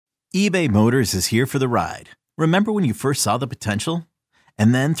eBay Motors is here for the ride. Remember when you first saw the potential?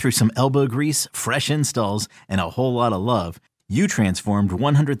 And then through some elbow grease, fresh installs, and a whole lot of love, you transformed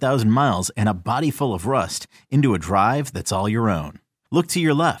 100,000 miles and a body full of rust into a drive that's all your own. Look to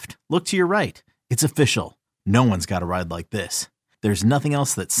your left. Look to your right. It's official. No one's got a ride like this. There's nothing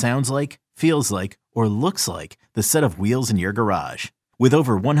else that sounds like, feels like, or looks like the set of wheels in your garage. With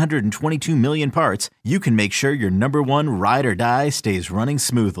over 122 million parts, you can make sure your number one ride or die stays running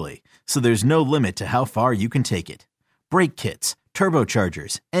smoothly. So there's no limit to how far you can take it. Brake kits,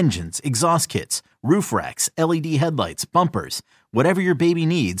 turbochargers, engines, exhaust kits, roof racks, LED headlights, bumpers, whatever your baby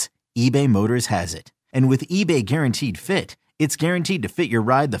needs, eBay Motors has it. And with eBay Guaranteed Fit, it's guaranteed to fit your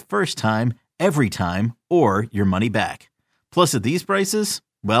ride the first time, every time, or your money back. Plus at these prices,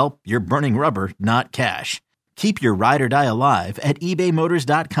 well, you're burning rubber, not cash. Keep your ride or die alive at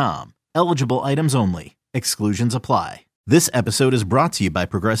ebaymotors.com. Eligible items only. Exclusions apply. This episode is brought to you by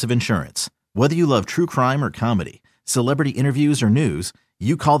Progressive Insurance. Whether you love true crime or comedy, celebrity interviews or news,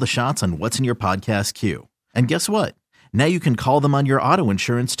 you call the shots on what's in your podcast queue. And guess what? Now you can call them on your auto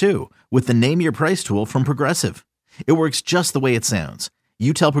insurance too with the Name Your Price tool from Progressive. It works just the way it sounds.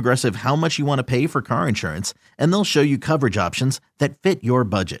 You tell Progressive how much you want to pay for car insurance, and they'll show you coverage options that fit your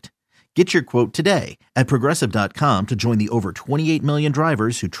budget. Get your quote today at Progressive.com to join the over 28 million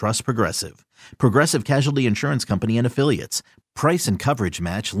drivers who trust Progressive. Progressive Casualty Insurance Company and Affiliates. Price and coverage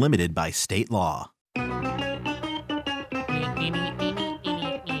match limited by state law.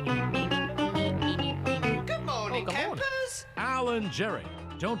 Good morning, campers. Alan Jerry.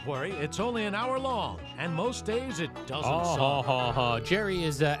 Don't worry, it's only an hour long, and most days it doesn't suck. Jerry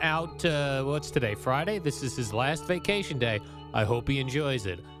is out, what's today, Friday? This is his last vacation day. I hope he enjoys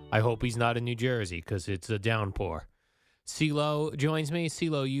it. I hope he's not in New Jersey because it's a downpour. CeeLo joins me.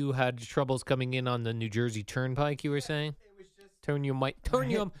 CeeLo, you had troubles coming in on the New Jersey Turnpike, you were saying? It was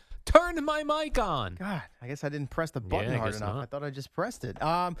just Turn my mic on. God, I guess I didn't press the button hard enough. Not. I thought I just pressed it.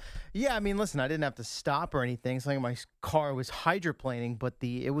 Yeah, I mean, listen, I didn't have to stop or anything. It's like my car was hydroplaning, but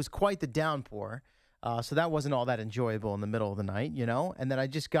it was quite the downpour. So that wasn't all that enjoyable in the middle of the night, you know? And then I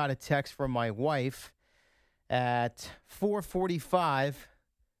just got a text from my wife at 4:45.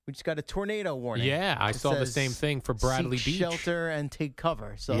 We just got a tornado warning. Yeah, I saw the same thing for Bradley seek Beach. Shelter and take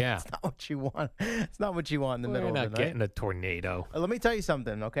cover. So yeah. It's not what you want. It's not what you want in the middle of the night. We're not getting a tornado. Let me tell you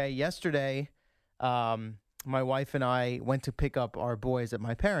something, okay? Yesterday, my wife and I went to pick up our boys at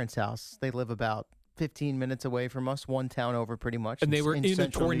my parents' house. They live about 15 minutes away from us, one town over pretty much. And they were in a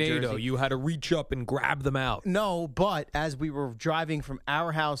central New tornado. Jersey. You had to reach up and grab them out. No, but as we were driving from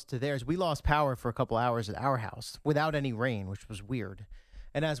our house to theirs, we lost power for a couple hours at our house without any rain, which was weird.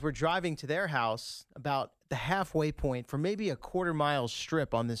 And as we're driving to their house, about the halfway point for maybe a quarter-mile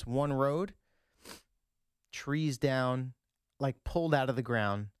strip on this one road, trees down, like pulled out of the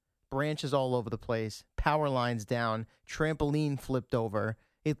ground, branches all over the place, power lines down, trampoline flipped over.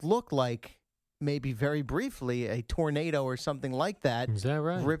 It looked like maybe very briefly a tornado or something like that, Is that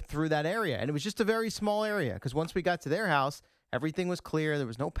right? ripped through that area. And it was just a very small area because once we got to their house, everything was clear. There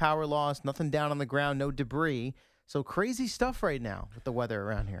was no power loss, nothing down on the ground, no debris. So crazy stuff right now with the weather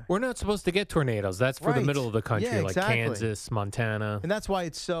around here. We're not supposed to get tornadoes. That's for the Right. middle of the country, Yeah, exactly. like Kansas, Montana. And that's why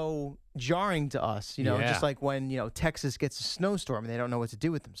it's so jarring to us, you know, Yeah. just like when, Texas gets a snowstorm and they don't know what to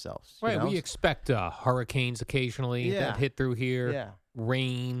do with themselves. you Right, know? we expect hurricanes occasionally Yeah. that hit through here. Yeah.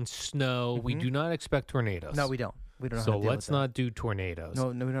 Rain, snow. We do not expect tornadoes. No, we don't. We don't know So how to deal let's with that. not do tornadoes. No,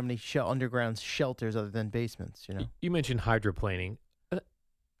 we don't have any underground shelters other than basements, you know. You mentioned hydroplaning.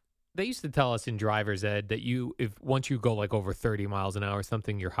 They used to tell us in driver's ed that if once you go like over 30 miles an hour or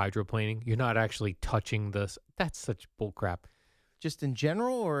something, you're hydroplaning. You're not actually touching this. That's such bullcrap. Just in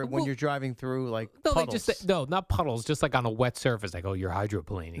general, or when Well, you're driving through like No, puddles? they just say, no, not puddles. Just like on a wet surface, like, oh, you're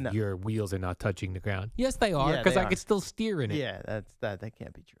hydroplaning. No. Your wheels are not touching the ground. Yes, they are, Yeah, because they I are. could still steer in it. Yeah, that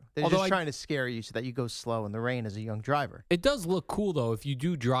can't be true. They're Although just trying to scare you so that you go slow in the rain as a young driver. It does look cool though if you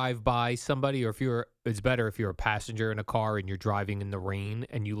do drive by somebody, or it's better if you're a passenger in a car and you're driving in the rain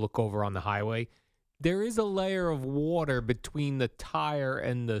and you look over on the highway. There is a layer of water between the tire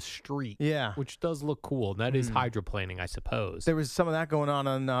and the street. Yeah. Which does look cool. That is hydroplaning, I suppose. There was some of that going on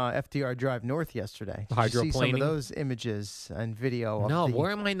FDR Drive North yesterday. Did you see some Hydroplaning? of those images and video? No, of the,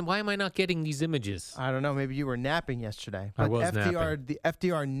 why am I not getting these images? I don't know. Maybe you were napping yesterday. I But was FDR, napping. the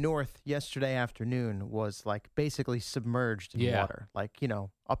FDR North yesterday afternoon was like basically submerged in Yeah. water, like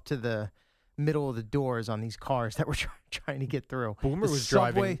up to the middle of the doors on these cars that were trying to get through. Boomer The was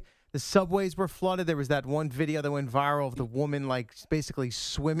subway, driving. The subways were flooded. There was that one video that went viral of the woman like basically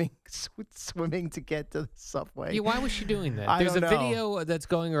swimming to get to the subway. Yeah, why was she doing that? I There's don't a know. video that's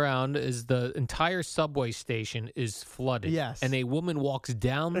going around is the entire subway station is flooded. Yes. And a woman walks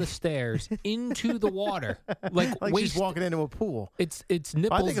down the stairs into the water. Like Like waist, she's walking into a pool. it's I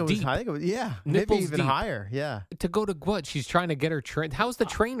nipples think it was. deep. I think it was. Yeah, Nipples maybe even deep. higher. Yeah. To go to what? She's trying to get her train. How's the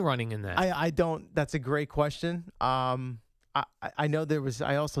train running in that? I don't. That's a great question. I know there was.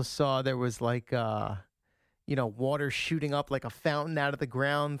 I also saw there was like water shooting up like a fountain out of the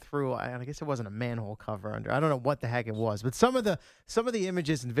ground through. I guess it wasn't a manhole cover under. I don't know what the heck it was, but some of the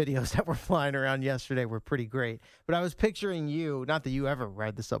images and videos that were flying around yesterday were pretty great. But I was picturing you. Not that you ever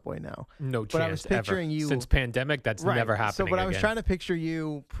ride the subway now. No chance. But I was picturing ever. you Since pandemic. That's Right. never happening. So, but I was again. trying to picture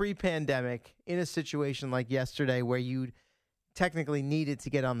you pre-pandemic in a situation like yesterday where you technically needed to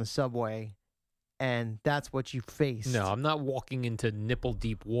get on the subway, and that's what you faced. No, I'm not walking into nipple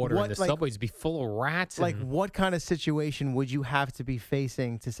deep water, What, and the like- subways be full of rats. Like, and, what kind of situation would you have to be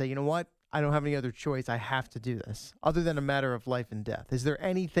facing to say, you know what? I don't have any other choice. I have to do this, other than a matter of life and death. Is there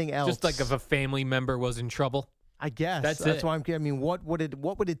anything else? just like if a family member was in trouble. I guess That's that's it. why I'm. I mean, what would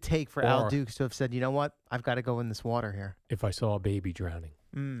it take for Al Or- Dukes to have said, you know what? I've got to go in this water here. If I saw a baby drowning,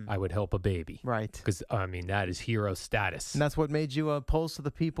 I would help a baby. Right. Because, I mean, that is hero status. And that's what made you a Polls to the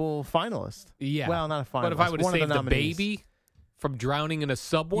People finalist. Yeah. Well, not a finalist. But if I would have one of saved the nominees. baby from drowning in a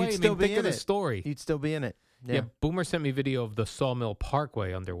subway, You'd I still mean, be think of in the it. story. You'd still be in it. Yeah. Boomer sent me video of the Sawmill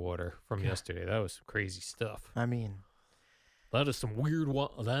Parkway underwater from yesterday. That was some crazy stuff. I mean, That is some weird.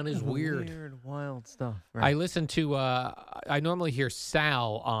 That is weird. Weird, wild stuff. I Right. listen to. I normally hear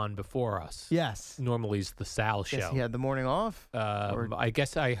Sal on before us. Yes. Normally it's the Sal Guess show. he had the morning off. Or- I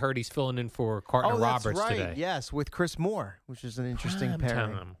guess I heard he's filling in for Carter that's Roberts right. today. Yes, with Chris Moore, which is an interesting Prime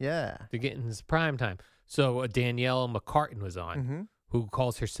pairing. time. Yeah. They're getting his prime time. So Danielle McCartan was on, Mm-hmm. who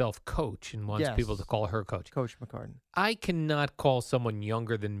calls herself coach and wants Yes. people to call her coach. Coach McCartan. I cannot call someone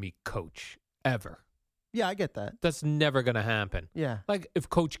younger than me coach ever. Yeah, I get that. That's never going to happen. Yeah. Like if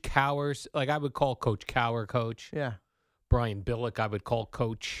Coach Cowers, like I would call Coach Cower coach. Yeah. Brian Billick, I would call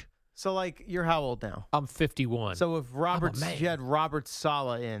coach. So, like, you're how old now? I'm 51. So, if man. you had Robert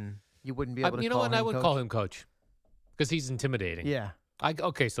Sala in, you wouldn't be able to you know call what? him I would coach? call him coach because he's intimidating. Yeah.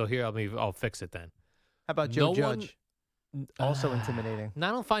 Okay, so here I'll fix it then. How about Joe No one- Judge? Also intimidating. And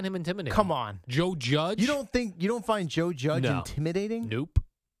I don't find him intimidating. Come on. Joe Judge? You don't find Joe Judge No. intimidating? Nope.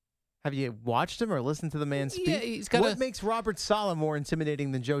 Have you watched him or listened to the man speak? Yeah, he's got what a- makes Robert Sala more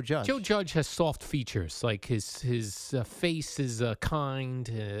intimidating than Joe Judge? Joe Judge has soft features, like his face is kind.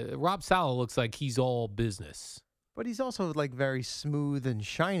 Rob Sala looks like he's all business. But he's also like very smooth and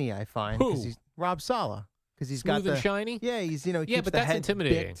shiny, I find. Who? He's Rob Sala. Because he's Smooth got the and shiny? Yeah, he's Yeah, keeps but the that's head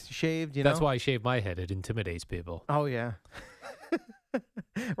intimidating. bicked, shaved, That's know? why I shave my head. It intimidates people. Oh yeah.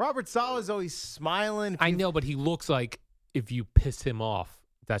 Robert Sala's always smiling. I know, but he looks like if you piss him off,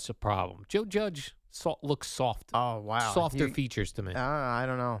 that's a problem. Joe Judge looks soft. Oh wow. Softer You- features to me. I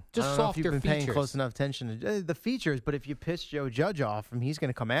don't know. Just I don't know if you've softer been paying features. close enough attention to the features, but if you piss Joe Judge off, he's going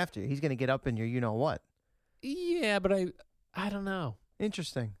to come after you. He's going to get up in your you know what. Yeah, but I don't know.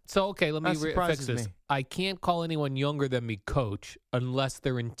 Interesting. So, okay, let me That fix surprises this. me. I can't call anyone younger than me coach unless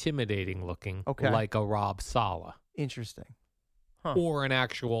they're intimidating looking, Okay. like a Rob Sala Interesting. Huh. or an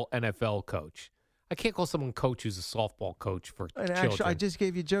actual NFL coach. I can't call someone coach who's a softball coach for And children. actually, I just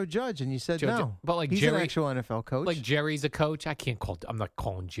gave you Joe Judge, and you said Joe no. Judge- but like he's Jerry- an actual NFL coach. like Jerry's a coach. I'm not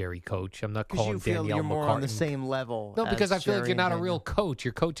calling Jerry coach. I'm not because calling you feel Danielle you're more McCartan. on the same level. No, because I as feel like Jerry you're not a and real Daniel. coach.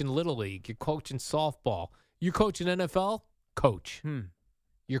 You're coaching Little League. You're coaching softball. You're coaching NFL? Coach.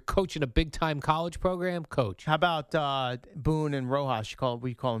 You're coaching a big time college program? Coach. How about Boone and Rojas?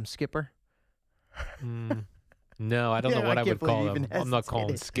 We call him Skipper. No, I don't know what I can't would believe call you him. even I'm not calling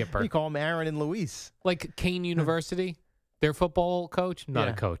hesitated. Skipper. You call him Aaron and Luis. Like Kane University, their football coach? Not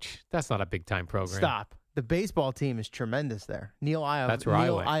Yeah. a coach. That's not a big time program. Stop. The baseball team is tremendous there. That's where I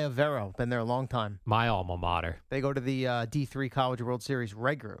Neil went. Iavero, been there a long time. My alma mater. They go to the D3 College World Series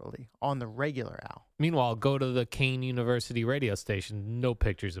regularly, on the regular, Al. Meanwhile, go to the Kane University radio station. No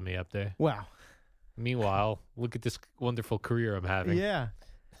pictures of me up there. Wow. Meanwhile, look at this wonderful career I'm having. Yeah.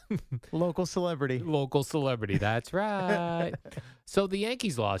 Local celebrity. Local celebrity. That's right. So the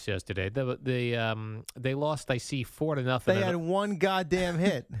Yankees lost yesterday. They lost. I see 4-0. They had one goddamn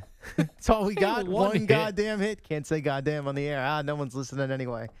hit. That's all we got. One One hit. goddamn hit. Can't say goddamn on the air. No one's listening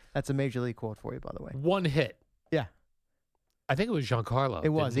anyway. That's a major league quote for you, by the way. one hit. Yeah, I think it was Giancarlo. it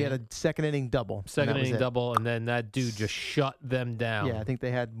was. He didn't had a second inning double. and second that was inning it. double, and then that dude just shut them down. Yeah, I think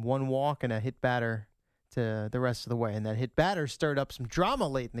they had one walk and a hit batter to the rest of the way, and that hit batter stirred up some drama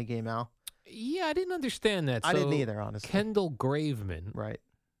late in the game. Al, Yeah, I didn't understand that. I didn't So either, honestly. Kendall Graveman Right.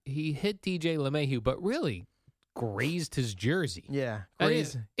 he hit DJ LeMahieu, but really grazed his jersey. Yeah.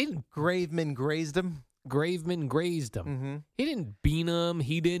 Graveman grazed him. Graveman grazed him. Mm-hmm. He didn't beat him.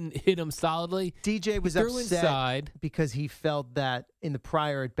 He didn't hit him solidly. DJ was threw upset inside because he felt that in the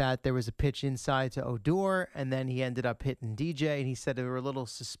prior at bat there was a pitch inside to Odor, and then he ended up hitting DJ, and he said they were a little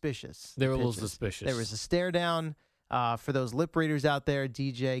suspicious. They were a little pitches. suspicious. There was a stare down. For those lip readers out there,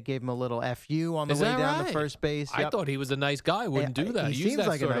 DJ gave him a little FU on the Is way that down right? to first base. I thought he was a nice guy. Wouldn't do that. He Use seems that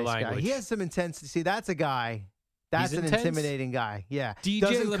like a sort of nice guy. language. He has some intensity. See, that's a guy. That's He's an intense? intimidating guy. Yeah.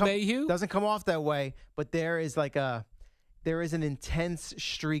 DJ LeMahieu? Doesn't come off that way, but there is an intense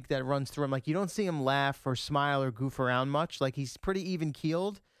streak that runs through him. Like, you don't see him laugh or smile or goof around much. Like, he's pretty even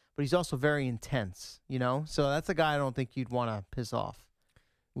keeled, but he's also very intense, you know? So that's a guy I don't think you'd want to piss off.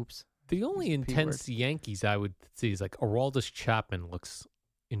 Oops. The only Use the P intense Yankees I would see is like Aroldis Chapman looks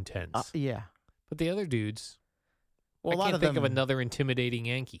intense. Yeah. But the other dudes, Well, I a lot can't of think them of another intimidating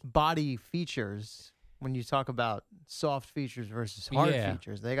Yankee. body features. When you talk about soft features versus hard Yeah.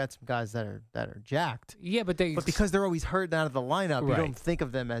 features, they got some guys that are jacked. Yeah, but But because they're always hurting out of the lineup, you Right. don't think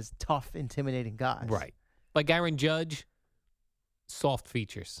of them as tough, intimidating guys. right, like Aaron Judge, soft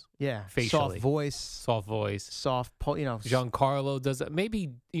features, Yeah. Facially. Soft voice, soft voice. Giancarlo does that. Maybe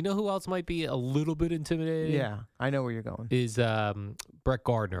you know who else might be a little bit intimidating? Yeah, I know where you're going. Is Brett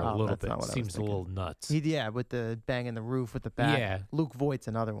Gardner a Oh, little that's bit? not what I was Seems a thinking. little nuts. Yeah, with the banging the roof with the bat. Yeah. Luke Voigt's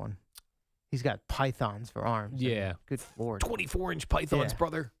another one. He's got pythons for arms. I mean, Yeah. good lord. 24-inch pythons, Yeah.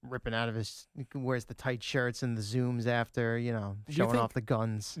 brother. Ripping out of his, wears the tight shirts and the zooms after, Do you showing think- off the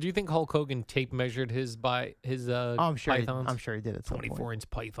guns. Do you think Hulk Hogan tape measured his I'm sure. pythons? I'm sure he did at some point. 24-inch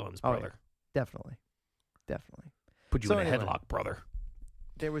pythons, Oh, yeah. brother. Definitely. Put you So in a anyway. headlock, brother.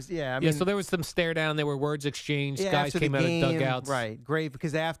 There was, I mean, So there was some stare down. There were words exchanged. Guys after came the out game, of dugouts. right?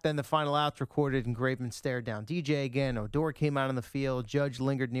 Because then the final out's recorded, and Graveman stared down DJ again. Odor came out on the field. Judge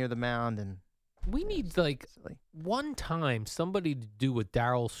lingered near the mound, and We need silly. one time somebody to do what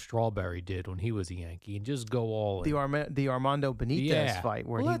Darryl Strawberry did when he was a Yankee and just go all in. the Armando Benitez Yeah. fight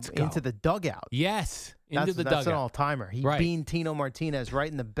where Let's he go. into the dugout. Yes, into That's the an dugout. all timer. He Right. beaned Tino Martinez right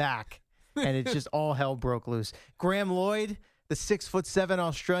in the back, and it's just all hell broke loose. Graham Lloyd, the 6'7"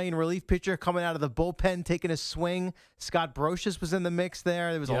 Australian relief pitcher, coming out of the bullpen, taking a swing. Scott Brocious was in the mix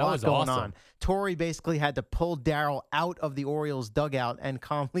there. There was a Yeah, that lot was going awesome. on. Torrey basically had to pull Darryl out of the Orioles dugout and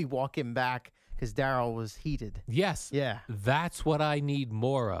calmly walk him back because Darryl was heated. Yes, Yeah. that's what I need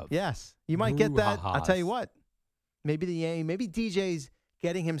more of. Yes, you might get that. I'll tell you Brouhahas. what. Maybe DJ's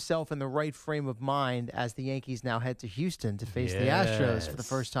getting himself in the right frame of mind as the Yankees now head to Houston to face the Astros for the Yes.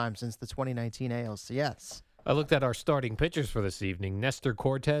 first time since the 2019 ALCS. I looked at our starting pitchers for this evening. Nestor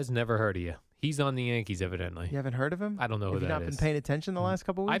Cortez, never heard of you. He's on the Yankees, evidently. You haven't heard of him? I don't know who Have you that not is. been paying attention the last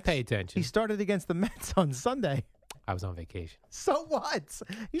couple weeks? I pay attention. He started against the Mets on Sunday. I was on vacation. So what?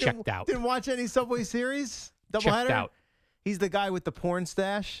 You Checked out. Didn't watch any Subway Series? Checked Doubleheader? out. He's the guy with the porn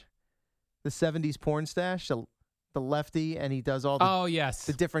stash, the 70s porn stash, the lefty, and he does all the, Oh, yes.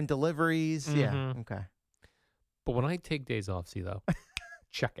 the different deliveries. Yeah, Mhm. okay. But when I take days off, CeeLo,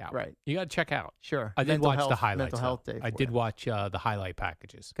 check out. Right. You got to check out. Sure. I did Mental watch the health- highlights. Mental health though. day. I for did you. watch the highlight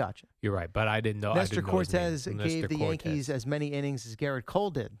packages. Gotcha. You're right, but I didn't know. Nestor I didn't know his name. Cortez Nestor gave the Cortez. Yankees as many innings as Garrett Cole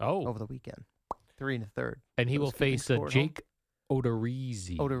did Oh. over the weekend. 3 1/3. And he Those will good things face scored, huh? Jake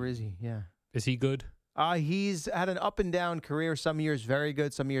Odorizzi. Odorizzi, yeah. Is he good? He's had an up and down career. Some years very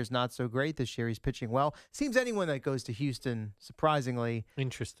good, some years not so great. This year he's pitching well. Seems anyone that goes to Houston, surprisingly,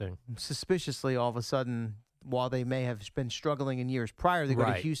 Interesting. suspiciously, all of a sudden, while they may have been struggling in years prior, they go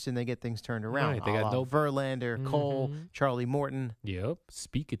to Right. Houston, they get things turned around. Right, they got A la no- Verlander, Cole, Mhm. Charlie Morton. Yep.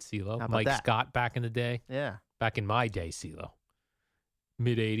 Speak it, CeeLo. How about Mike that? Scott back in the day. Yeah. Back in my day, CeeLo.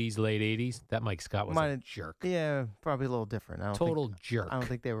 Mid-'80s, late 80s. That Mike Scott was Might a have- jerk. Yeah, probably a little different. Total jerk. I don't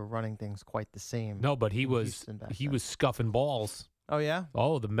think they were running things quite the same. No, but he in was Houston back he then. was scuffing balls. Oh, yeah?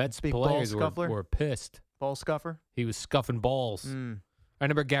 Oh, the Mets Big ball players scuffler? were pissed. Ball scuffer? He was scuffing balls. Mm. I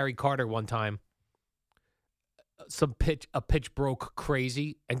remember Gary Carter one time. A pitch broke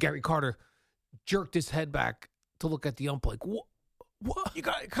crazy, and Gary Carter jerked his head back to look at the ump like, what? What? You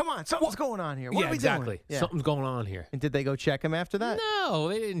got Come on, something's going on here. What Yeah, are we exactly. doing? Yeah. Something's going on here. And did they go check him after that? No,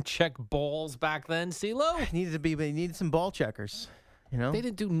 they didn't check balls back then, CeeLo. They needed some ball checkers, you know? They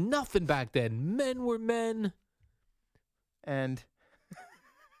didn't do nothing back then. Men were men, And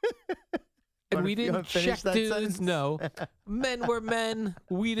and we You didn't wanna finish check that dudes. sentence? No, men were men.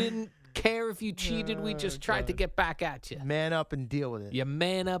 We didn't care if you cheated. We just tried to get back at you. man up and deal with it. You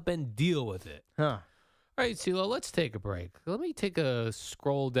man up and deal with it. Huh. All right, CeeLo, let's take a break. Let me take a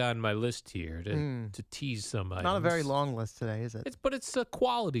scroll down my list here to tease some items. Not a very long list today, is it? But it's a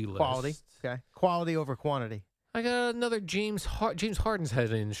quality list. Quality. Okay. Quality over quantity. I got another James Harden's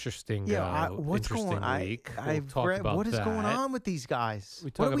had an interesting, what's interesting going on? week. I've talk read, about what is that. going on with these guys? We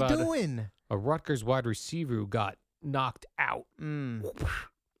What talk are we about doing? A Rutgers wide receiver who got knocked out. And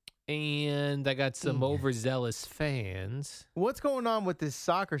I got some overzealous fans. What's going on with this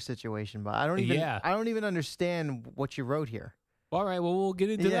soccer situation? But I don't even understand what you wrote here. All right, well, we'll get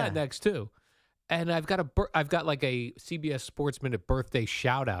into that next too. And I've got like a CBS Sports Minute birthday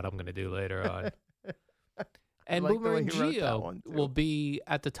shout out I'm going to do later on. And like Boomer and the way you wrote that Geo one, too. will be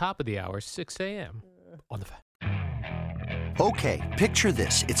at the top of the hour, 6 a.m. on the Fan. Okay, picture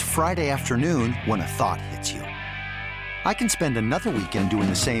this. It's Friday afternoon when a thought hits you. I can spend another weekend doing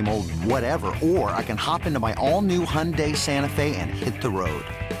the same old whatever, or I can hop into my all-new Hyundai Santa Fe and hit the road.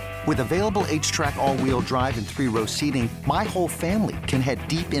 With available H-Track all-wheel drive and 3-row seating, my whole family can head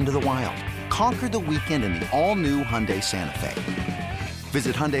deep into the wild. Conquer the weekend in the all-new Hyundai Santa Fe.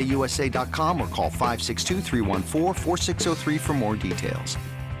 Visit HyundaiUSA.com or call 562-314-4603 for more details.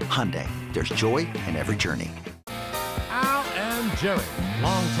 Hyundai, there's joy in every journey. Al and Jerry,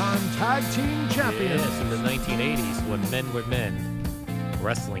 longtime tag team champions. Yes, in the 1980s when men were men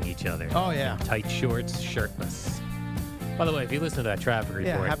wrestling each other. Oh, yeah. In tight shorts, shirtless. By the way, if you listen to that traffic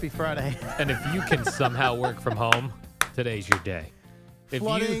report, Yeah, happy Friday. and if you can somehow work from home, today's your day. If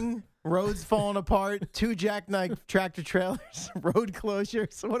Flooding, roads falling apart, 2 jackknife tractor trailers, road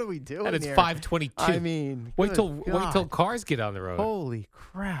closures. What are we doing and it's here? 5:22. I mean, wait good till God. cars get on the road. Holy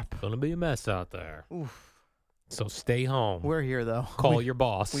crap. Gonna be a mess out there. Oof. So stay home. We're here, though. Call your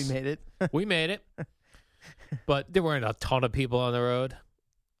boss. We made it. We made it. But there weren't a ton of people on the road.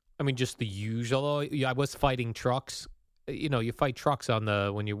 I mean, just the usual. I was fighting trucks. You know, you fight trucks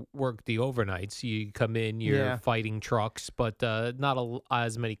when you work the overnights. You come in, you're fighting trucks, but not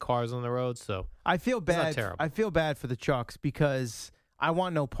as many cars on the road. So I feel not bad. terrible. I feel bad for the trucks because I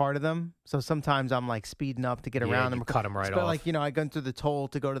want no part of them. So sometimes I'm like speeding up to get Yeah, around you them. cut 'em right but off. like, I gone through the toll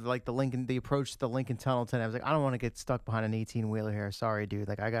to go to the approach to the Lincoln Tunnel tonight. I was like, I don't want to get stuck behind an 18-wheeler here. Sorry, dude.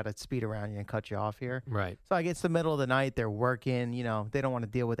 Like, I got to speed around you and cut you off here. right. So I get to the middle of the night. They're working. They don't want to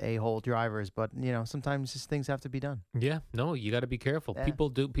deal with a-hole drivers. But, sometimes just things have to be done. Yeah. No, you got to be careful. Yeah.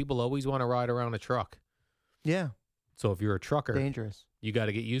 People always want to ride around a truck. Yeah. So if you're a trucker, Dangerous. you got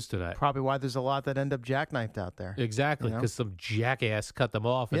to get used to that. Probably why there's a lot that end up jackknifed out there. Exactly, because some jackass cut them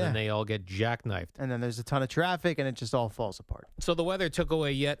off, and then Yeah. they all get jackknifed. And then there's a ton of traffic, and it just all falls apart. So the weather took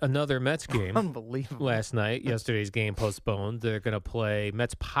away yet another Mets game Unbelievable. last night. Yesterday's game postponed. They're going to play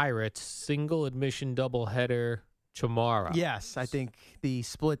Mets Pirates single admission doubleheader tomorrow. Yes, I think the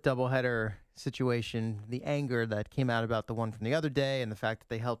split doubleheader situation, the anger that came out about the one from the other day, and the fact that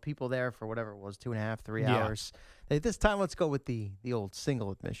they held people there for whatever it was, 2.5, 3 Yeah. hours. This time, let's go with the old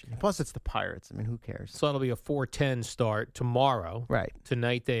single admission. Plus, it's the Pirates. I mean, who cares? So that'll be a 4:10 start tomorrow. Right.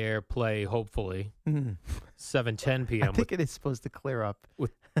 Tonight they play, hopefully, Mhm. 7:10 I p.m. think it is supposed to clear up.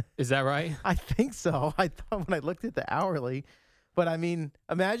 Is that right? I think so. I thought when I looked at the hourly, but I mean,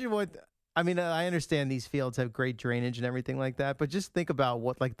 imagine I understand these fields have great drainage and everything like that, but just think about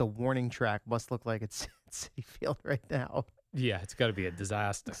what like the warning track must look like at Citi Field right now. Yeah, it's got to be a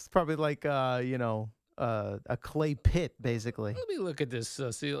disaster. It's probably like a clay pit, basically. Let me look at this.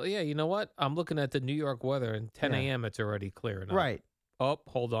 See, yeah, you know what? I'm looking at the New York weather, and 10 Yeah. a.m. it's already clearing up. Right. Oh,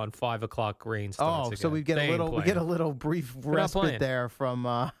 hold on. 5 o'clock rain starts Oh, again. so we get They ain't we get a playing. little brief not respite playing. there from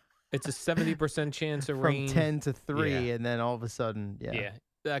It's a 70% chance of from rain. 10 to 3, Yeah. and then all of a sudden, Yeah,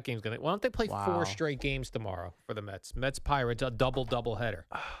 that game's gonna. Why don't they play Wow. 4 straight games tomorrow for the Mets? Mets Pirates, a double header.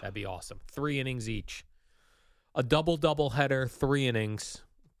 That'd be awesome. 3 innings each. A double header, 3 innings.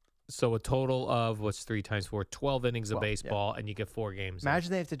 So a total of what's 3 times 4? 12 innings of 12, yeah. baseball, and you get 4 games.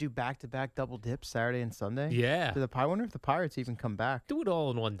 Imagine they have to do back-to-back double dips Saturday and Sunday. Yeah. I wonder if the Pirates even come back. Do it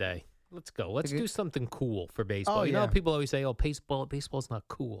all in one day. Let's go. Let's Okay. do something cool for baseball. Oh, you know, yeah. people always say, "Oh, baseball's not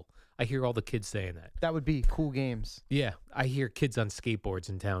cool." I hear all the kids saying that. That would be cool games. Yeah, I hear kids on skateboards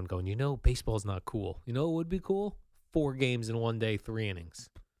in town going, baseball's not cool. You know what would be cool? 4 games in one day, 3 innings.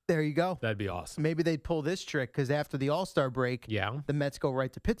 There you go. That'd be awesome. Maybe they'd pull this trick because after the All-Star break, Yeah. the Mets go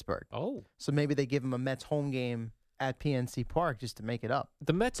right to Pittsburgh. Oh. So maybe they give them a Mets home game at PNC Park just to make it up.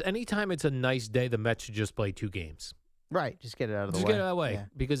 The Mets, anytime it's a nice day, the Mets should just play 2 games. Right. Just get it out of the Just way. get it out of the way. Yeah.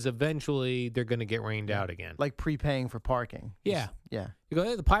 Because eventually they're going to get rained out again. Like prepaying for parking. Yeah. Yeah. You go,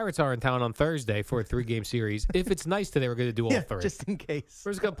 hey, the Pirates are in town on Thursday for a 3-game series. If it's nice today, we're going to do all Yeah, 3. just in case.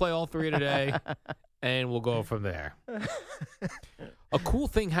 We're just going to play all 3 today, and we'll go from there. A cool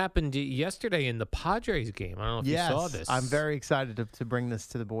thing happened yesterday in the Padres game. I don't know if Yes. you saw this. I'm very excited to bring this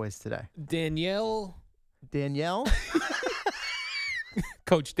to the boys today. Danielle,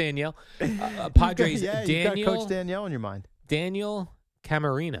 Coach Danielle, Padres. Yeah, Daniel, you got Coach Danielle in your mind. Daniel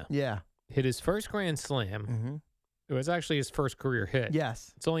Camarena. Yeah. hit his first grand slam. Mm-hmm. It was actually his first career hit.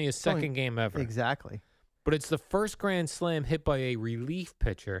 Yes. It's only his second game ever. Exactly. But it's the first grand slam hit by a relief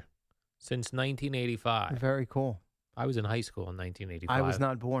pitcher since 1985. Very cool. I was in high school in 1985. I was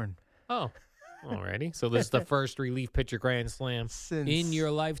not born. Oh, alrighty. So this is the first relief pitcher grand slam in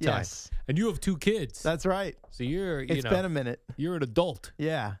your lifetime. Yes. And you have 2 kids. That's right. So It's been a minute. You're an adult.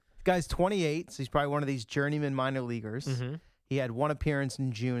 Yeah. Guy's 28, so he's probably one of these journeyman minor leaguers. Mm-hmm. He had one appearance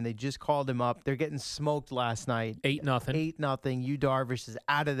in June. They just called him up. They're getting smoked last night. 8-0. 8-0. Yu Darvish is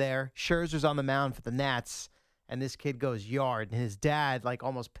out of there. Scherzer's on the mound for the Nats, and this kid goes yard. And his dad,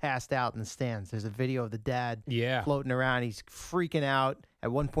 almost passed out in the stands. There's a video of the dad floating around. He's freaking out.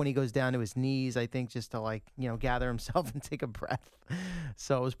 At one point, he goes down to his knees, I think, just to, gather himself and take a breath.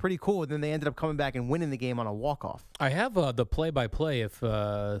 So it was pretty cool. And then they ended up coming back and winning the game on a walk-off. I have the play-by-play if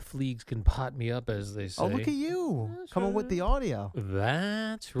Fleegs can pot me up, as they say. Oh, look at you. Coming with the audio.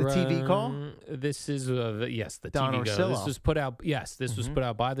 That's right. The TV call? This is, yes, the Don TV call. Orsillo. This was put out, was put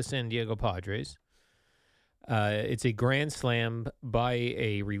out by the San Diego Padres. It's a grand slam by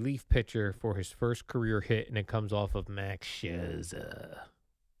a relief pitcher for his first career hit, and it comes off of Max Scherzer.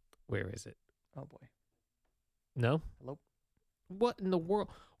 Where is it? Oh, boy. No? Hello? What in the world?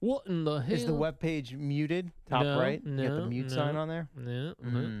 What in the hell? Is the webpage muted? Top No, right? no, You got the mute no. sign on there? No.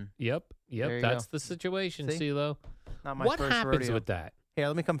 There Yep. you That's go. the situation, See? CeeLo. Not my What first happens rodeo. with that? Here,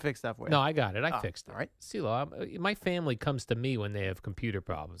 let me come fix that for you. No, I got it. I Oh, fixed it. all right. CeeLo, my family comes to me when they have computer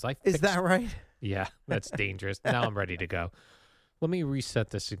problems. Is that right? Yeah, that's dangerous. Now I'm ready to go. Let me reset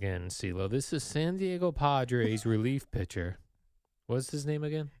this again, CeeLo. This is San Diego Padres relief pitcher. What's his name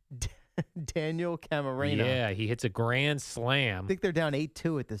again? Daniel Camarena. Yeah, he hits a grand slam. I think they're down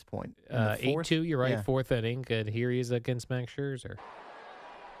 8-2 at this point. In the fourth? 8-2, you're right, Yeah. 4th inning. And here he is against Max Scherzer.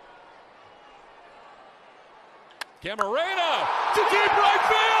 Camarena to deep right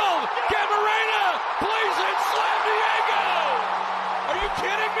field. Camarena plays it. Slam Diego. Are you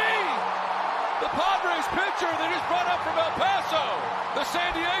kidding me? The Padres pitcher that just brought up from El Paso, the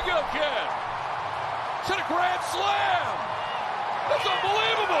San Diego kid, hit a grand slam. That's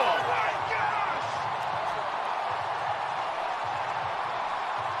unbelievable. Oh my gosh!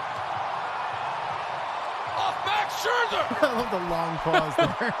 Off Max Scherzer. I love the long pause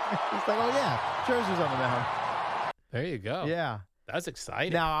there. He's like, oh, yeah, Scherzer's on the mound. There you go. Yeah. That's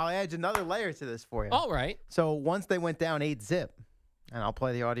exciting. Now, I'll add another layer to this for you. All right. So once they went down 8-0, and I'll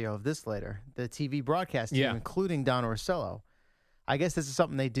play the audio of this later, the TV broadcast team, including Don Orsillo, I guess this is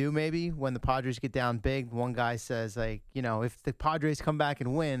something they do maybe when the Padres get down big. One guy says, if the Padres come back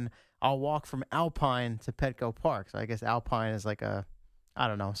and win, I'll walk from Alpine to Petco Park. So I guess Alpine is like a,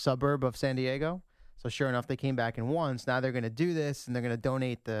 suburb of San Diego. So sure enough, they came back and won. So now they're going to do this, and they're going to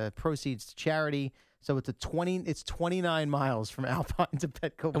donate the proceeds to charity. So it's 29 miles from Alpine to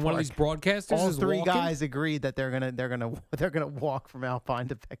Petco Park. And one of these broadcasters All is three walking? guys agreed that they're gonna walk from Alpine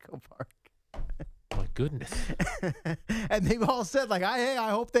to Petco Park. My goodness. And they've all said hey,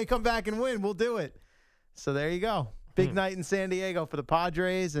 I hope they come back and win. We'll do it. So there you go. Big night in San Diego for the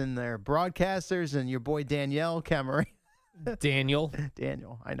Padres and their broadcasters and your boy Daniel Camarena. Daniel,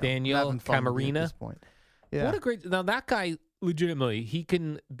 I know. Daniel I'm having fun with you Camarena. At this point. Yeah. What a great. Now, that guy, legitimately, he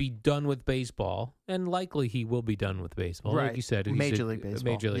can be done with baseball, and likely he will be done with baseball. Right. Like you said, Major League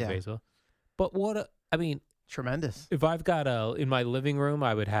Baseball. Major League Yeah. Baseball. But Tremendous. if I've got in my living room,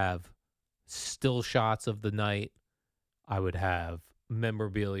 I would have still shots of the night. I would have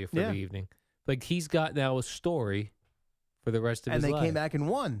memorabilia for the evening. Like, he's got now a story for the rest of his life. And they came back and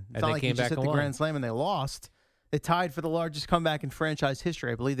won. It's And not they like came you just back hit and the won. Grand Slam and they lost. They tied for the largest comeback in franchise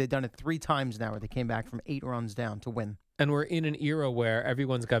history. I believe they've done it 3 times now where they came back from 8 runs down to win. And we're in an era where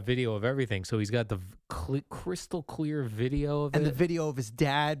everyone's got video of everything. So he's got the crystal clear video of And it. the video of his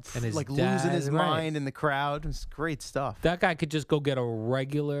dad, And his losing dad, his right. mind in the crowd. It's great stuff. That guy could just go get a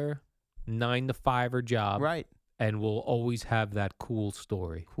regular 9-to-5 job. Right. And we'll always have that cool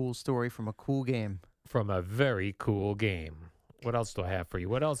story Cool story from a cool game. from a very cool game. What else do I have for you?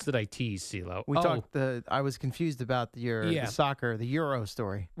 What else did I tease, CeeLo? We talked. I was confused about the soccer, the Euro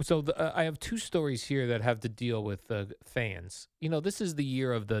story. So I have 2 stories here that have to deal with fans. This is the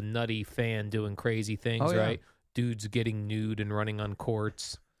year of the nutty fan doing crazy things, Oh, yeah. right? Dudes getting nude and running on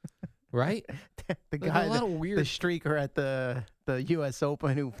courts, right? The Like guy, a lot of weird. the streaker at the U.S.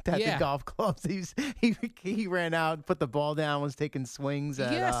 Open who had Yeah. the golf clubs. He ran out, put the ball down, was taking swings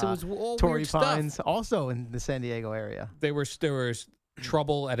at Yes, it was all Torrey weird stuff. Pines, also in the San Diego area. There was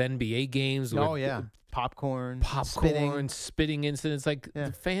trouble at NBA games. Oh with yeah, popcorn, spitting incidents. Like Yeah.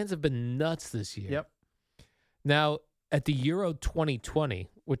 the fans have been nuts this year. Yep. Now at the Euro 2020,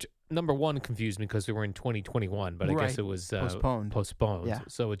 which number one confused me because we were in 2021, but I guess Right. it was Postponed. Yeah.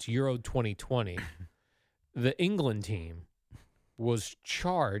 So it's Euro 2020. The England team was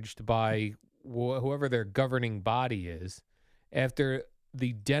charged by whoever their governing body is after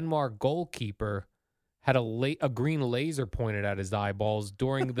the Denmark goalkeeper had a green laser pointed at his eyeballs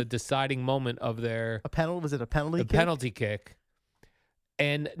during the deciding moment of their Was it a penalty kick? penalty kick.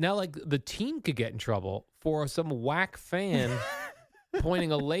 And now, like, the team could get in trouble for some whack fan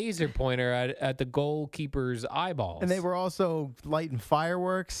pointing a laser pointer at the goalkeeper's eyeballs. And they were also lighting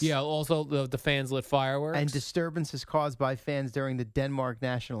fireworks. Yeah, also the fans lit fireworks. And disturbances caused by fans during the Denmark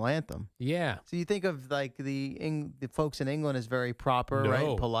national anthem. Yeah. So you think of like the folks in England as very proper, right,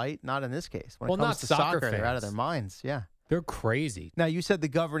 No. and polite. Not in this case. When Well, it comes not to soccer they're out of fans. their minds. Yeah. They're crazy. Now you said the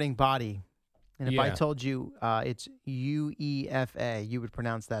governing body, and if I Yeah. told you it's UEFA, you would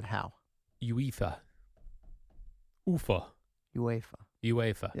pronounce that how? UEFA. UEFA.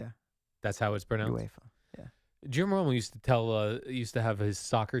 UEFA. Yeah. That's how it's pronounced. UEFA. Yeah. Jim Rome used to have his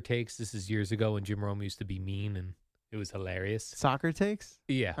soccer takes. This is years ago when Jim Rome used to be mean and it was hilarious. Soccer takes?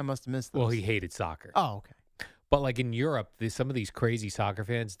 Yeah. I must have missed those. Well, he hated soccer. Oh, okay. But like in Europe, some of these crazy soccer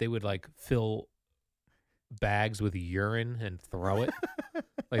fans, they would like fill bags with urine and throw it.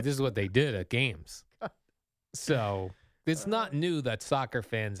 Like this is what they did at games. So it's not new that soccer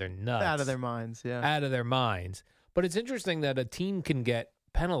fans are nuts. Out of their minds, yeah. Out of their minds. But it's interesting that a team can get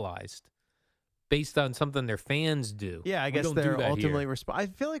penalized based on something their fans do. Yeah, I We guess don't do they're that ultimately here. responsible. I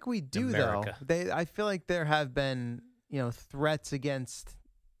feel like we do America. though. I feel like there have been, threats against,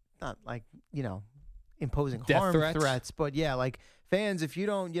 not like, imposing Death harm threats? but yeah, like fans, if you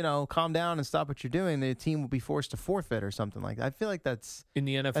don't, calm down and stop what you're doing, the team will be forced to forfeit or something like that. I feel like that's In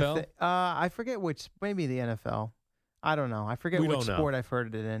the a NFL? thi- I forget which, maybe the NFL. I don't know. I forget We which don't know. sport I've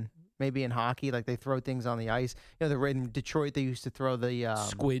heard it in. Maybe in hockey, like they throw things on the ice. In Detroit, they used to throw the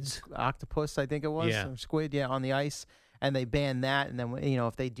Squids. octopus, I think it was, Yeah. or squid, on the ice, and they banned that. And then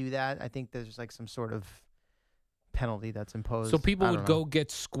if they do that, I think there's like some sort of penalty that's imposed. So people I would don't go know.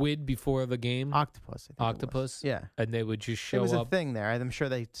 get squid before the game? Octopus. I think it was. Octopus? Yeah. And they would just It show was a up. thing there. I'm sure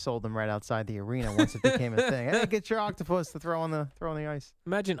they sold them right outside the arena once it became a thing. Hey, get your octopus to throw on the ice.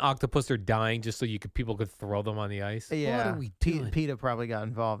 Imagine octopus are dying just so people could throw them on the ice. Yeah, What are we doing? PETA probably got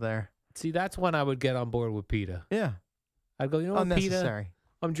involved there. See, that's when I would get on board with PETA. Yeah, I'd go, you know what, PETA? unnecessary.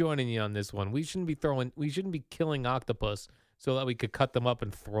 I'm joining you on this one. We shouldn't be killing octopus so that we could cut them up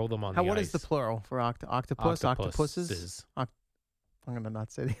and throw them on the ice. What is the plural for octopus? Octopuses? Octopuses. I'm gonna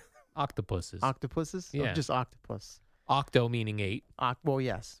not say the Octopuses. octopuses. Yeah. Or just octopus. Octo meaning 8. Well,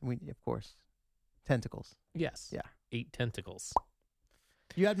 yes, of course. Tentacles. Yes. Yeah. 8 tentacles.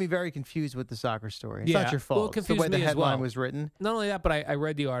 You had me very confused with the soccer story. It's Yeah, not your well, it fault. It's the confused way the me as headline well. was written. Not only that, but I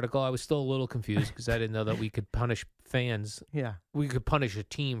read the article. I was still a little confused because I didn't know that we could punish fans. Yeah. We could punish a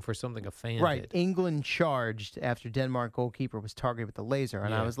team for something a fan Right. did. England charged after Denmark goalkeeper was targeted with a laser.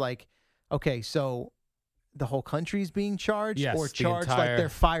 And I Yeah. was like, okay, so the whole country's being charged? Yes, or the charged like entire- they're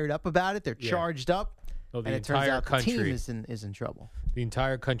fired up about it? They're Yeah. charged up? Oh, the And it turns entire out the country. team is in trouble. The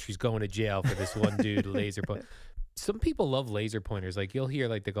entire country's going to jail for this one dude laser point. Some people love laser pointers. Like you'll hear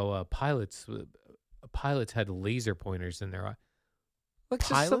like they go, pilots had laser pointers in their eye. Like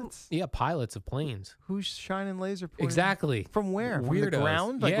just Pilots? yeah, pilots of planes. Who's shining laser pointers? Exactly. From where? From the Weirdos.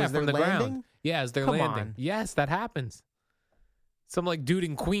 ground? Like yeah, was from there the landing? ground. Yeah, as they're Come landing. on. Yes, that happens. Some like dude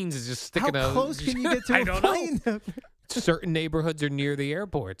in Queens is just sticking How a. close can you get to I a don't plane? know. Certain neighborhoods are near the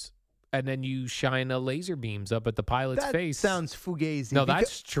airports, and then you shine a laser beams up at the pilot's That face. sounds fugazi. No, because-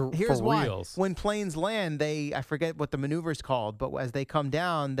 that's true Here's for why. reals. When planes land, I forget what the maneuver's called, but as they come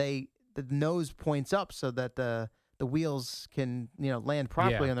down, the nose points up so that the wheels can land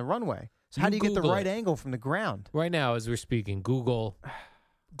properly Yeah. on the runway. So how You do you get the Google right it. angle from the ground? Right now, as we're speaking, Google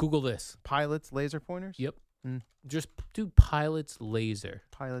this. Pilots, laser pointers? Yep. Mm. Just do pilots laser.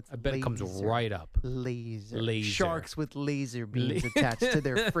 Pilots, I bet it comes laser. right up. Laser. Laser. Sharks with laser beams attached to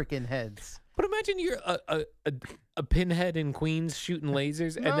their freaking heads. But imagine you're a pinhead in Queens shooting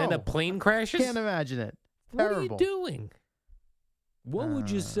lasers, and then No. a plane crashes. Can't imagine it. What Terrible. are you doing? What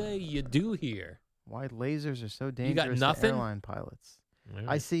would you say you do here? Why lasers are so You dangerous got to nothing? airline pilots. Mm.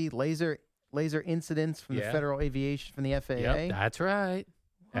 I see laser incidents from the Yeah. Federal Aviation, from the FAA. Yep, that's right.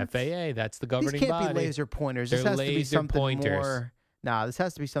 What? FAA, that's the These governing can't body. be laser pointers. This They're has to be laser something pointers. more. Nah, this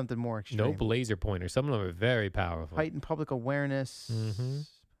has to be something more extreme. Nope, laser pointers. Some of them are very powerful. Heighten public awareness. Mhm.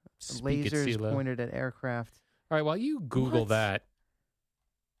 Speak it, Lasers CeeLo. pointed at aircraft. All right, while you Google What? that,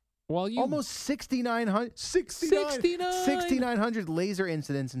 while you Almost 6,900 6,900 laser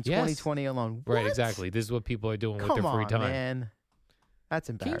incidents in Yes. 2020 alone. right, What? exactly. This is what people are doing with Come their free on, time. man. That's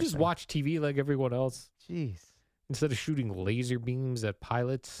Can embarrassing. you just watch TV like everyone else Jeez. instead of shooting laser beams at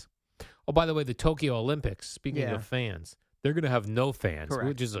pilots? Oh, by the way, the Tokyo Olympics, speaking Yeah. of fans, they're going to have no fans, Correct.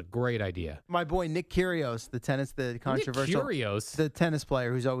 which is a great idea. My boy Nick Kyrgios, the controversial, Nick Kyrgios? the tennis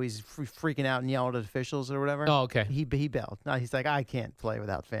player who's always freaking out and yelling at officials or whatever. Oh, okay. He bailed. No, he's like, I can't play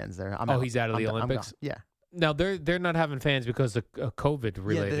without fans there. I'm Oh, out. he's out of the I'm Olympics? gone. Yeah. Now, they're not having fans because of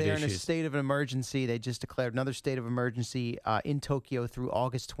COVID-related they're in a issues. state of emergency. They just declared another state of emergency in Tokyo through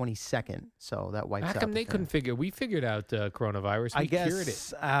August 22nd. So that wipes out. How come the they couldn't fans. figure? We figured out coronavirus. We I cured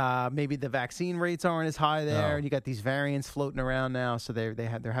it. guess maybe the vaccine rates aren't as high there, No. and you got these variants floating around now. So they're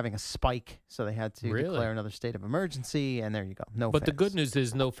having a spike. So they had to Really? declare another state of emergency, and there you go. No. But the fans. good news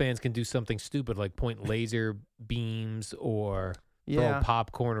is no fans can do something stupid like point laser beams or throw Yeah.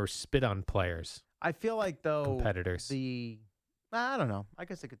 popcorn or spit on players, I feel like though competitors. I don't know. I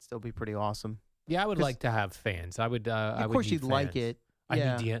guess it could still be pretty awesome. Yeah, I would 'Cause- like to have fans. I would. I Of would course, need you'd like fans. it. I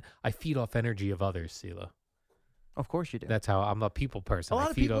Yeah. need I feed off energy of others, Sila. Of course you do. That's how I'm a people person. A lot I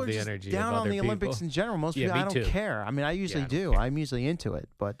of feed people off are the just energy down of on other the people. Olympics in general. Most Yeah, people, me I don't too. care. I mean, I usually I don't do. care. I'm usually into it,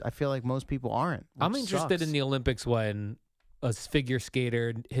 but I feel like most people aren't. I'm which interested sucks. in the Olympics when a figure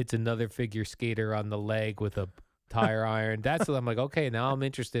skater hits another figure skater on the leg with a tire iron. That's what I'm like. Okay, now I'm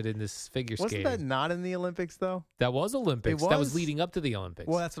interested in this figure Wasn't skating. that not in the Olympics though? That was Olympics. It That was was? leading up to the Olympics.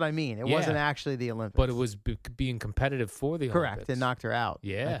 Well, that's what I mean. It Yeah. wasn't actually the Olympics, but it was being competitive for the correct. Olympics. It knocked her out.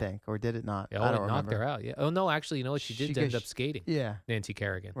 Yeah. I think, or did it not? Yeah, I it don't knocked remember. her out. Yeah. Oh no, actually, you know what? She did end up goes- skating. Yeah. Nancy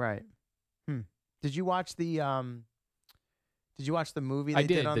Kerrigan. Right. Did you watch the Did you watch the movie? I they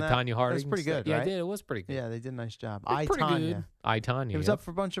did. on The that? Tanya Harding. It was pretty stuff. good. Yeah, right? I did. It was pretty good. Yeah, they did a nice job. It was pretty Tanya. good. I, Tanya. It was yep. up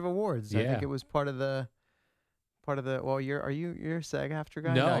for a bunch of awards. I Yeah. think it was part of the. Well, you're a SAG-AFTRA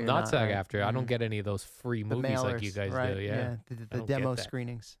guy? No, you're I'm not SAG right? after. I don't Mhm. get any of those free The movies like mailers, you guys right? do. Yeah. The I don't demo get that.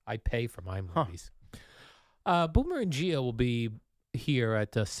 screenings. I pay for my Huh. movies. Boomer and Gio will be here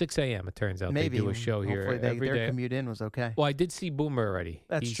at 6 a.m. It turns out Maybe they do a show here hopefully every their day. commute in was okay. Well, I did see Boomer already.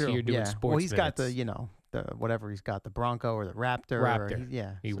 That's he's true. here doing yeah. sports Well, he's got minutes. the whatever he's got, the Bronco or the Raptor. Or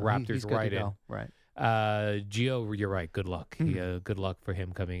Raptor. He so Raptors he's good right to in. go. Right. Gio, you're right. Good luck. Good luck for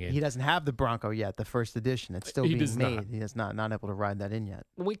him coming in. He doesn't have the Bronco yet, the first edition. It's still He being does made. not. He is not able to ride that in yet.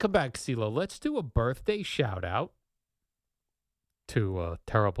 When we come back, CeeLo, let's do a birthday shout out to a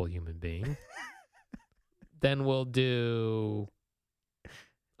terrible human being. Then we'll do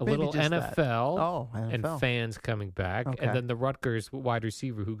a Maybe little just that. NFL, Oh, and NFL. fans coming back, Okay. and then the Rutgers wide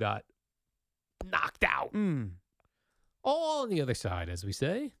receiver who got knocked out. All on the other side, as we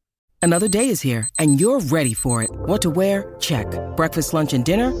say. Another day is here, and you're ready for it. What to wear? Check. Breakfast, lunch, and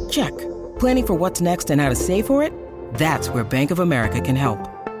dinner? Check. Planning for what's next and how to save for it? That's where Bank of America can help.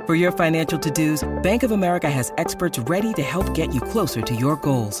 For your financial to-dos, Bank of America has experts ready to help get you closer to your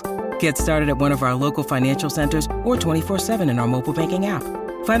goals. Get started at one of our local financial centers or 24/7 in our mobile banking app.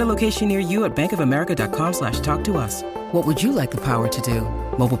 Find a location near you at bankofamerica.com/talktous. What would you like the power to do?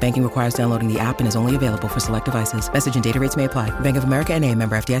 Mobile banking requires downloading the app and is only available for select devices. Message and data rates may apply. Bank of America N.A.,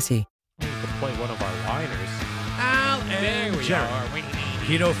 member FDIC. We can play one of our liners. Al There and we Jerry. are.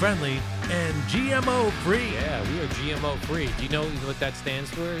 Keto friendly and GMO free. Yeah, we are GMO free. Do you know what that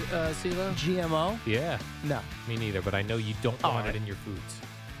stands for, CeeLo? GMO? Yeah, No. me neither, but I know you don't All want right. it in your foods.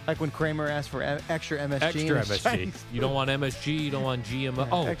 Like when Kramer asked for extra MSG. Extra in his MSG. Chinese You don't want MSG, you don't want GMO. food.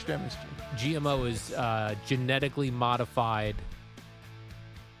 Oh, Extra MSG. GMO is genetically modified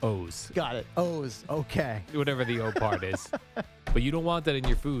O's, Got it. O's. Okay. whatever the O part is. But you don't want that in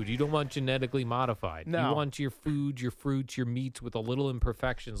your food. You don't want genetically modified. No. You want your food, your fruits, your meats with a little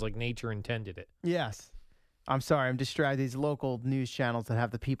imperfections like nature intended it. Yes. I'm sorry. I'm distracted. These local news channels that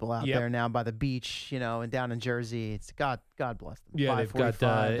have the people out Yep. there now by the beach, and down in Jersey. It's God bless them. Yeah, they've got,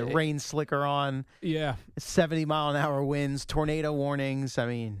 5:45, the rain slicker on, Yeah. 70-mile-an-hour winds, tornado warnings. I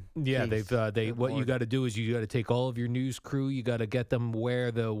mean, Yeah, geez, they good what you Lord. got to do is you got to take all of your news crew, you got to get them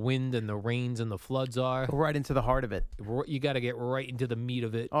where the wind and the rains and the floods are. Go right into the heart of it. You got to get right into the meat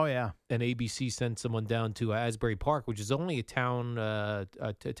of it. Oh yeah. And ABC sent someone down to Asbury Park, which is only a town a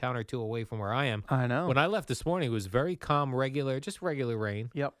town or two away from where I am. I know. When I left this morning, it was very calm, just regular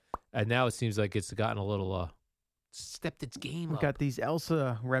rain. Yep. And now it seems like it's gotten a little stepped its game We've up. got these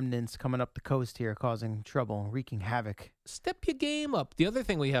Elsa remnants coming up the coast here, causing trouble, wreaking havoc. Step your game up. The other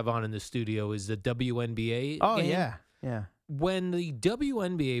thing we have on in the studio is the WNBA. Oh game. yeah. When the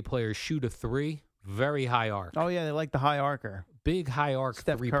WNBA players shoot a three, very high arc. Oh yeah, they like the high arcer. Big high arc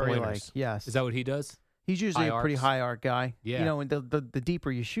Steph three Curry pointers. like. Yes. Is that what he does? He's usually high a pretty arcs? high arc guy. Yeah. And the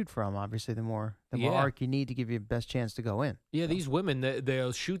deeper you shoot from, obviously, the more Yeah. arc you need to give you the best chance to go in. Yeah, these women,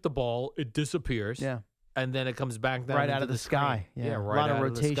 they'll shoot the ball, it disappears. Yeah. And then it comes back down Right out into of the screen. sky. Yeah, a right lot of out the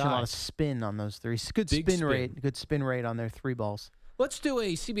rotation, a sky. lot of spin on those threes. Good Big spin spin. rate. Good spin rate on their three balls. Let's do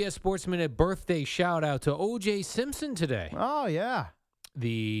a CBS Sports Minute birthday shout out to O.J. Simpson today. Oh yeah.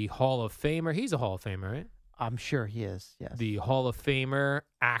 the Hall of Famer. He's a Hall of Famer, right? I'm sure he is. Yes. The Hall of Famer,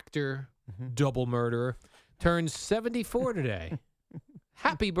 actor, double murderer, turns 74 today.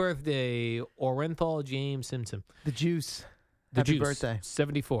 Happy birthday, Orenthal James Simpson. The Juice. The Happy Juice, birthday.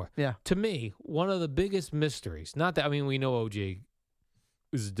 74. Yeah. To me, one of the biggest mysteries, not that, I mean, we know OJ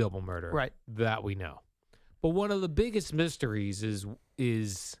is a double murderer. Right. That we know. But one of the biggest mysteries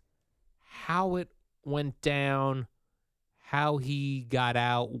is how it went down, how he got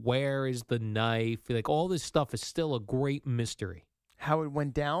out, where is the knife? Like, all this stuff is still a great mystery. How it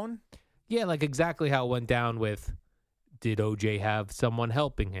went down? Yeah, like exactly how it went down with, did OJ have someone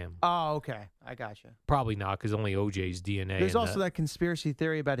helping him? Oh, okay. I got you. Probably not, because only OJ's DNA. There's in also that conspiracy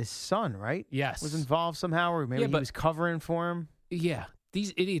theory about his son, right? Yes. Was involved somehow, or maybe Yeah, he but- was covering for him. Yeah.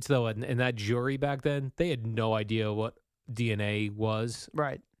 These idiots, though, in that jury back then, they had no idea what DNA was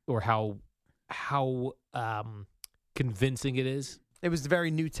Right. or how convincing it is. It was very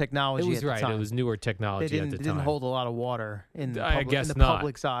new technology It was at the right. time. It was newer They technology at the time. didn't hold a lot of water in the, I guess in the not.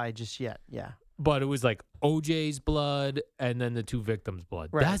 public's eye just yet. Yeah. But it was like OJ's blood and then the two victims' blood.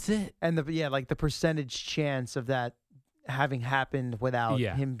 Right. That's it. And like the percentage chance of that having happened without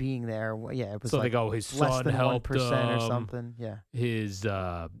Yeah. him being there. Yeah, it was So like they go, his less son than helped 1% or him. something. Yeah. His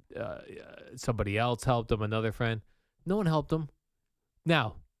somebody else helped him, another friend. No one helped him.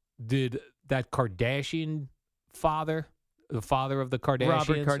 Now, did that Kardashian father, the father of the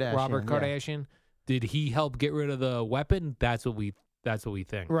Kardashians, Robert yeah. Kardashian, did he help get rid of the weapon? That's what we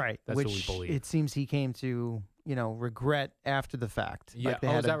think. Right. That's Which what we believe. it seems he came to, regret after the fact. Yeah. Like they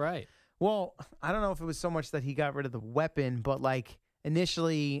Oh, had is that right? Well, I don't know if it was so much that he got rid of the weapon, but like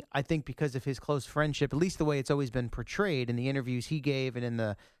initially, I think because of his close friendship, at least the way it's always been portrayed in the interviews he gave and in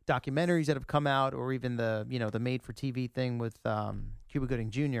the documentaries that have come out, or even the the made-for-TV thing with Cuba Gooding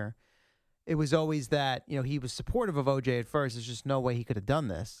Jr., it was always that he was supportive of OJ at first. There's just no way he could have done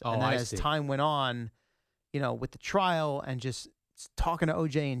this. Oh, and then I as see. time went on, with the trial and just talking to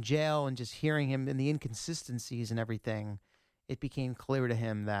OJ in jail and just hearing him and the inconsistencies and everything, it became clear to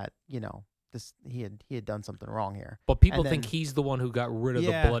him that this he had done something wrong here. But people And think then- he's the one who got rid of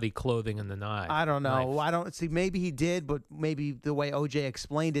Yeah. the bloody clothing and the knife. I don't know. knife. I don't see. Maybe he did, but maybe the way OJ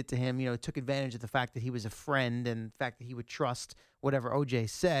explained it to him, took advantage of the fact that he was a friend and the fact that he would trust whatever OJ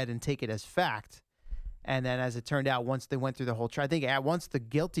said and take it as fact. And then, as it turned out, once they went through the whole trial, I think once the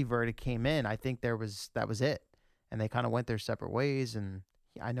guilty verdict came in, I think that was it, and they kind of went their separate ways. And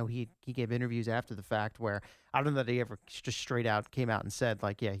I know he gave interviews after the fact where I don't know that he ever just straight out came out and said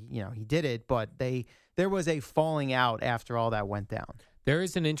like, yeah, he did it, but there was a falling out after all that went down. There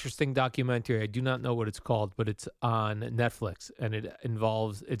is an interesting documentary. I do not know what it's called, but it's on Netflix, and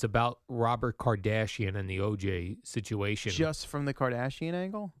it's about Robert Kardashian and the OJ situation. Just from the Kardashian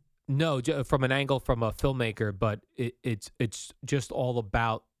angle? No, from an angle from a filmmaker, but it's just all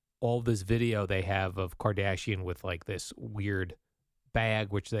about all this video they have of Kardashian with like this weird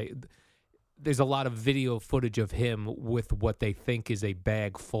bag, which there's a lot of video footage of him with what they think is a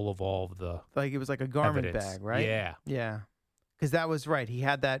bag full of all of the Like it was like a garment evidence. bag, right? Yeah. Yeah. Because that was right. He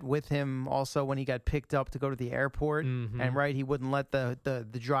had that with him also when he got picked up to go to the airport. Mhm. And right, he wouldn't let the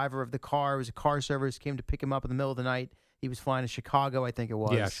driver of the car, it was a car service, came to pick him up in the middle of the night. He was flying to Chicago, I think it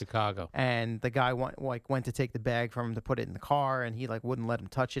was. Yeah, Chicago. And the guy went to take the bag from him to put it in the car, and he wouldn't let him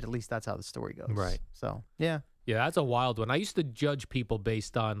touch it. At least that's how the story goes. Right. So yeah. Yeah, that's a wild one. I used to judge people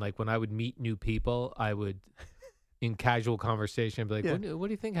based on like when I would meet new people, I would in casual conversation be like, Yeah. what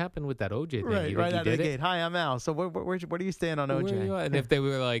do you think happened with that OJ thing? You Right, think right he out of the did it? gate. Hi, I'm Al. So where do you stand on Where OJ? are you at? And if they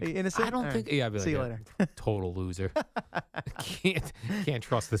were like, Innocent? I don't All think, right. yeah, I'd be See like, you later. total loser. can't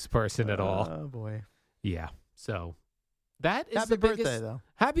trust this person at all. Oh boy. Yeah. So that is Happy the birthday, biggest, though.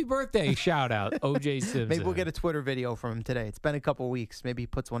 Happy birthday! Shout out OJ Simpson. Maybe we'll get a Twitter video from him today. It's been a couple weeks. Maybe he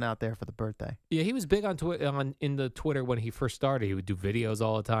puts one out there for the birthday. Yeah, he was big on in the Twitter when he first started. He would do videos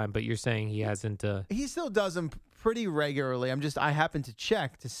all the time. But you're saying he hasn't. He still does them pretty regularly. I happened to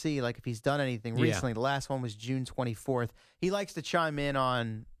check to see like if he's done anything Yeah. recently. The last one was June 24th. He likes to chime in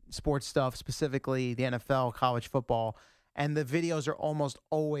on sports stuff, specifically the NFL, college football. And the videos are almost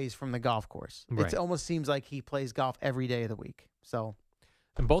always from the golf course. Right. It almost seems like he plays golf every day of the week. So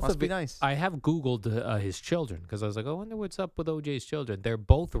And both must of be it, nice. I have Googled his children because I was like, I wonder what's up with OJ's children. They're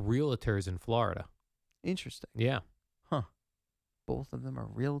both realtors in Florida. Interesting. Yeah. Both of them are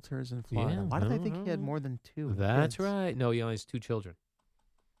realtors in Florida. Yeah, Why did I no, think he had no. more than two? That's kids? right. No, he only has 2 children.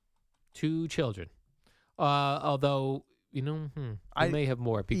 2 children. Although, he may have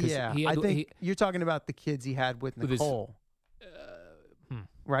more because yeah, he had, I think you're talking about the kids he had with With his- Nicole,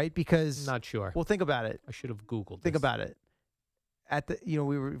 right? Because not sure. well, think about it. I should have Googled Think this. about it. At the we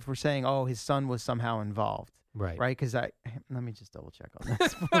were saying, oh, his son was somehow involved. Right. Right? Because let me just double check on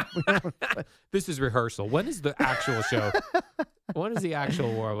this. This is rehearsal. When is the actual show? When is the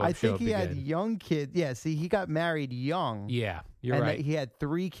actual War Web I show think he begin? had young kids. Yeah, see, he got married young. Yeah, you're and right. he had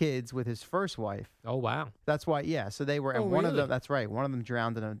 3 kids with his first wife. Oh, wow. That's why, yeah. So they were, and Oh, one of really? them, that's right, one of them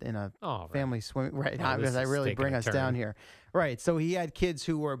drowned in a Oh, right. family swimming. Right, Oh, because this I is really taking bring a us turn. down here. Right, so he had kids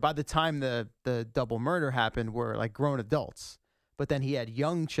who were, by the time the double murder happened, were like grown adults. But then he had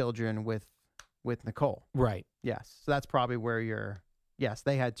young children with Nicole. Right. Yes, so that's probably where yes,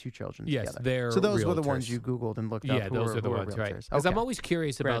 they had 2 children Yes, together. they're So those were the ones realtors. you Googled and looked up. Yeah, who those were, are the who ones, right? realtors. Because I'm Okay. always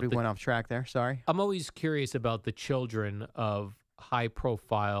curious Brad, about we went off track there. Sorry. I'm always curious about the children of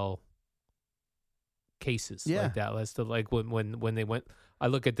high-profile cases Yeah. like that. Let's like when they went. I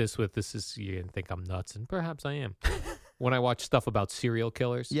look at this with this is you think I'm nuts, and perhaps I am. When I watch stuff about serial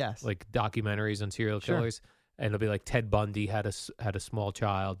killers, Yes. like documentaries on serial Sure. killers, and it'll be like Ted Bundy had a small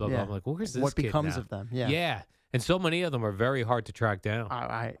child. Blah blah. Yeah. I'm like, well, where's this What kid becomes now? of them? Yeah. Yeah, and so many of them are very hard to track down.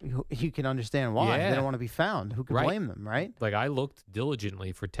 You can understand why. Yeah. They don't want to be found. Who can Right. blame them, right? Like I looked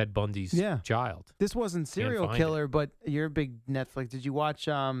diligently for Ted Bundy's Yeah. child. This wasn't serial find killer, but you're a big Netflix. Did you watch?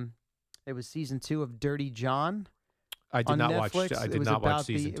 It was season 2 of Dirty John. I did on not Netflix. watch. I It did was not about watch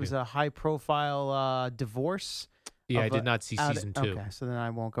season 2. It was a high-profile divorce. Yeah, I of did not see out- season 2. Okay, so then I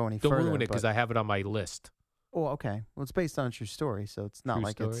won't go any Don't further. ruin it because but- I have it on my list. Oh, okay. Well, it's based on a true story, so it's not True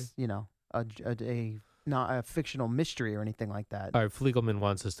like story? it's not a fictional mystery or anything like that. All right, Fliegelman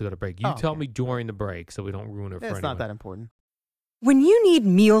wants us to go to break. You Oh, tell okay. me during the break so we don't ruin it for It's anyone. not that important. When you need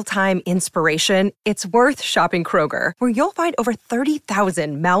mealtime inspiration, it's worth shopping Kroger, where you'll find over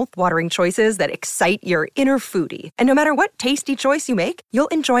 30,000 mouthwatering choices that excite your inner foodie. And no matter what tasty choice you make, you'll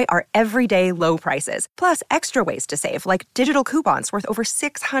enjoy our everyday low prices, plus extra ways to save, like digital coupons worth over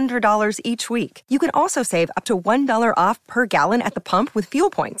 $600 each week. You can also save up to $1 off per gallon at the pump with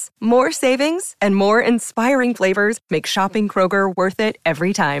fuel points. More savings and more inspiring flavors make shopping Kroger worth it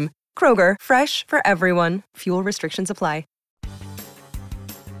every time. Kroger, fresh for everyone. Fuel restrictions apply.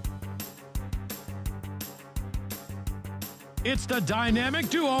 It's the dynamic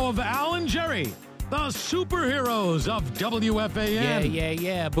duo of Al and Jerry, the superheroes of WFAN.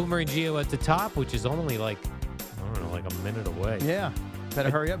 Yeah. Boomer and Gio at the top, which is only like, I don't know, like a minute away. Yeah.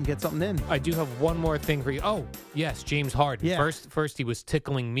 Better hurry up and get something in. I do have one more thing for you. Oh, yes, James Harden. Yeah. First he was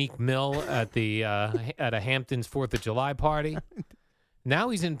tickling Meek Mill at the at a Hamptons 4th of July party. Now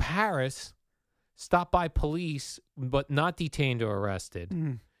he's in Paris, stopped by police, but not detained or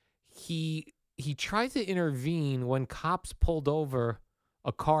arrested. He tried to intervene when cops pulled over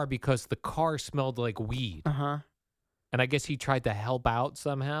a car because the car smelled like weed. Uh-huh. And I guess he tried to help out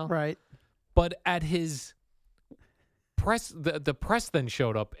somehow. Right. But at his press, the press then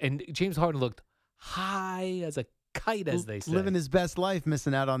showed up, and James Harden looked high as a kite, as they say. Living his best life,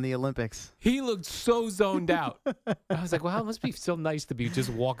 missing out on the Olympics. He looked so zoned out. I was like, wow, it must be so nice to be just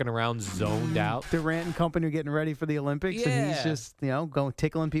walking around zoned out. Durant and company are getting ready for the Olympics, and he's Yeah. just, going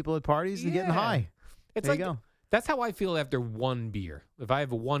tickling people at parties and getting Yeah. high. It's There like you go. that's how I feel after one beer. If I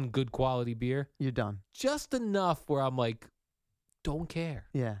have one good quality beer, You're done. just enough where I'm like, don't care.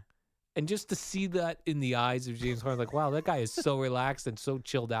 Yeah. And just to see that in the eyes of James Harden, like, wow, that guy is so relaxed and so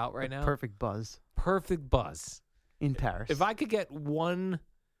chilled out right now. Perfect buzz Perfect buzz. in Paris. If I could get one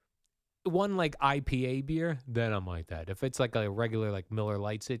like IPA beer, then I'm like that. If it's like a regular like Miller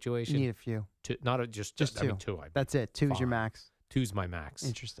Lite you situation, need a few. not a, just Just I mean, two. two. That's it. Two's your Fine. max. Two's my max.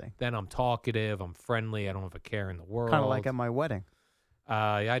 Interesting. Then I'm talkative. I'm friendly. I don't have a care in the world. Kind of like at my wedding.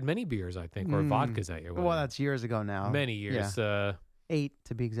 I had many beers, I think, or vodkas at your wedding. Well, that's years ago now. many years. 8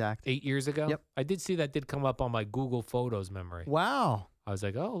 to be exact. 8 years ago. Yep. I did see that did come up on my Google Photos memory. Wow. I was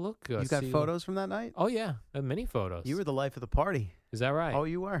like, oh look, You got see- photos from that night? Oh yeah, I have many photos. You were the life of the party. Is that right? Oh,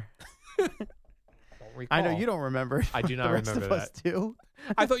 you were. Don't I know recall. you don't remember. I do not the rest remember of us do.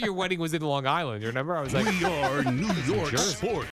 I thought your wedding was in Long Island. You remember? I was like, We are New York Jersey. sports.